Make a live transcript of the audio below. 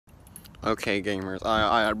Okay, gamers,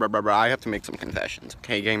 I have to make some confessions.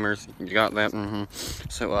 Okay, gamers, you got that?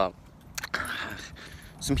 So,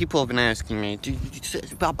 some people have been asking me,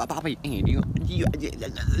 Bobby, hey, do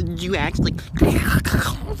you actually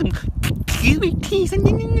call them goober peas?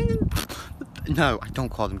 No, I don't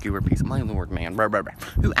call them goober peas. My lord, man.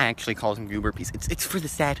 Who actually calls them goober peas? It's for the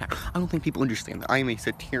satire. I don't think people understand that I am a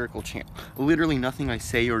satirical channel. Literally nothing I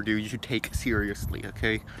say or do you should take seriously,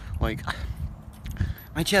 okay? Like,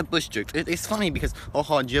 my Jeb Bush jokes, it's funny because,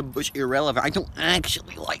 oh, Jeb Bush irrelevant. I don't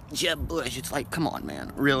actually like Jeb Bush. It's like, come on,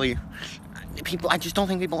 man, really? I just don't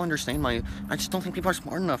think people understand I just don't think people are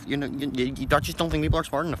smart enough, you know, I just don't think people are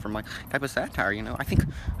smart enough for my type of satire, you know? I think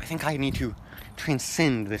I need to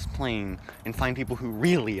transcend this plane and find people who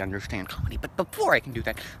really understand comedy, but before I can do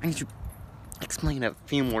that, I need to explain a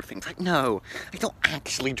few more things. Like, no, I don't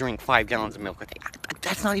actually drink 5 gallons of milk a day.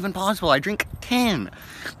 That's not even possible. I drink 10.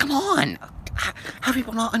 Come on! How do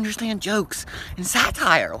people not understand jokes and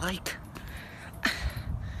satire? Like,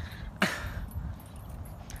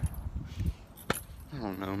 I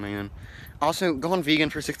don't know, man. Also, going vegan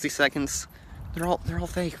for 60 seconds. They're all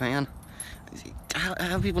fake, man. How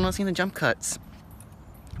have people not seen the jump cuts?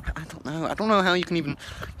 I don't know. I don't know how you can even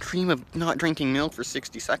dream of not drinking milk for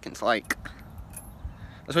 60 seconds. Like,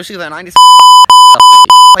 especially that 90.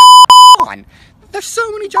 Like, come on. There's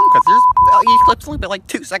so many jump cuts. Each clip's only like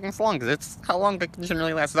 2 seconds long because it's how long I can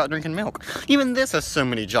generally last without drinking milk. Even this has so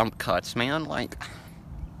many jump cuts, man. Like,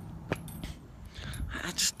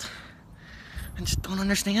 I just don't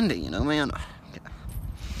understand it, you know, man.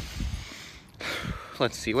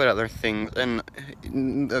 Let's see, what other things, and,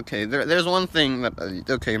 okay, there's one thing that,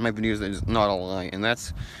 okay, in my videos that is not a lie, and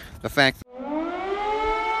that's the fact that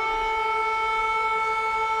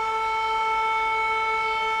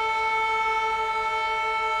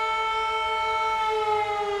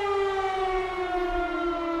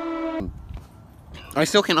I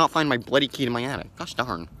still cannot find my bloody key to my attic. Gosh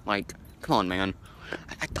darn, like, come on, man.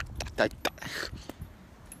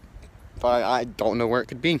 But I don't know where it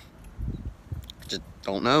could be. Just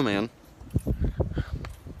don't know, man.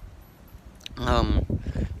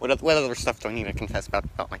 What other stuff do I need to confess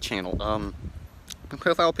about my channel? My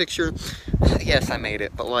profile picture, yes, I made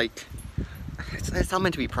it, but like, it's not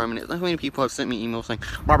meant to be permanent. How many people have sent me emails saying,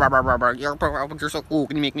 your profile picture's so cool,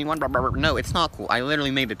 can you make me one? No, it's not cool. I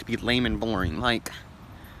literally made it to be lame and boring. Like,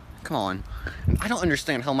 come on. I don't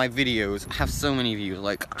understand how my videos have so many views.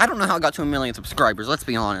 Like, I don't know how I got to 1 million subscribers. Let's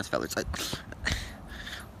be honest, fellas. I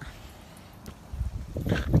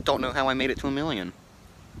don't know how I made it to 1 million.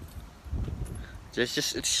 It's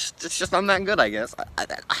just I'm that good, I guess.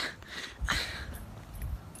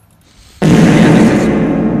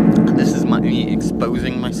 This is me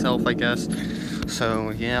exposing myself, I guess. So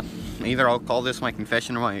yeah, either I'll call this my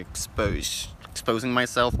confession or my exposing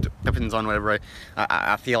myself. Depends on whatever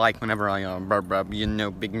I feel like whenever I you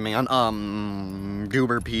know, big man.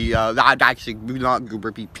 Goober pea. Actually, not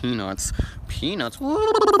goober pea. Peanuts. Peanuts.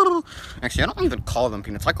 Actually, I don't even call them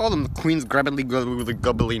peanuts. I call them the Queen's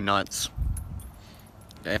Grubbly Nuts.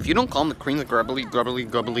 If you don't call them the Queen's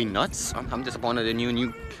Grubbly Nuts, I'm disappointed in you, and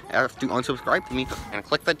you have to unsubscribe to me and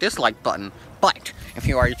click the dislike button. But if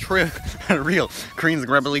you are a true, real Queen's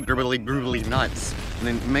Grubbly Nuts,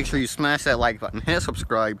 then make sure you smash that like button, hit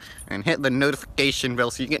subscribe, and hit the notification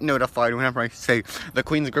bell so you get notified whenever I say the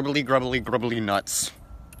Queen's Grubbly Nuts.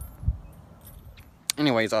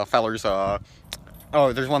 Anyways, fellers, oh,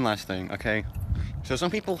 there's one last thing, okay? So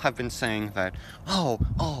some people have been saying that,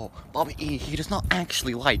 oh, Bobby E, he does not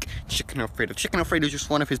actually like Chicken Alfredo. Chicken Alfredo is just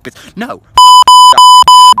one of his bits. No!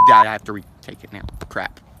 I have to retake it now.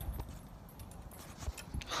 Crap.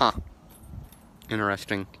 Huh.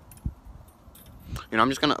 Interesting. You know, I'm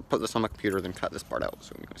just gonna put this on my computer, then cut this part out.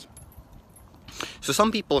 So anyways. So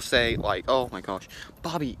some people say, like, oh my gosh,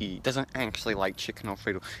 Bobby E doesn't actually like Chicken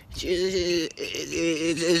Alfredo. It's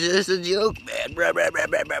just a joke, man.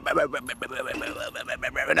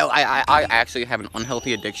 No, I actually have an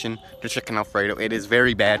unhealthy addiction to Chicken Alfredo. It is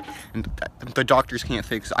very bad, and the doctors can't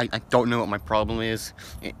fix it. I don't know what my problem is.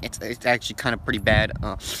 It's actually kind of pretty bad.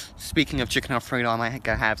 Speaking of Chicken Alfredo, I might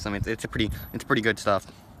have some. It's pretty good stuff.